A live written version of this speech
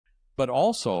but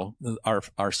also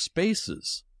our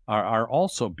spaces are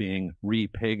also being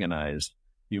repaganized.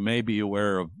 You may be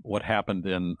aware of what happened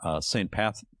in St.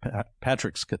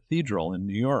 Patrick's Cathedral in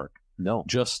New York. No.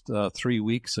 Just 3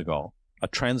 weeks ago. A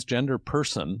transgender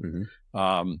person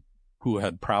who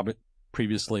had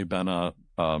previously been a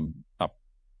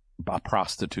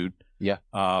prostitute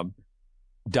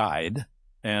died,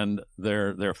 and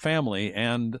their family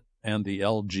and the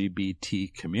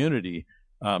LGBT community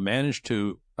managed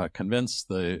to convince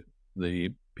the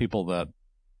people that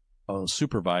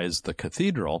supervise the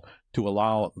cathedral to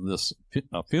allow this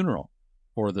funeral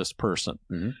for this person,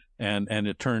 and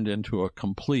it turned into a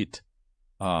complete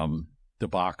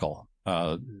debacle,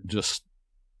 just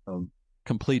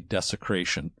complete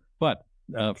desecration. But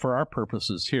for our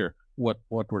purposes here, what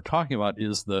we're talking about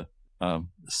is the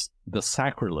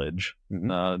sacrilege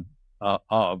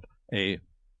of a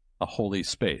holy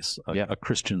space, a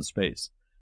Christian space.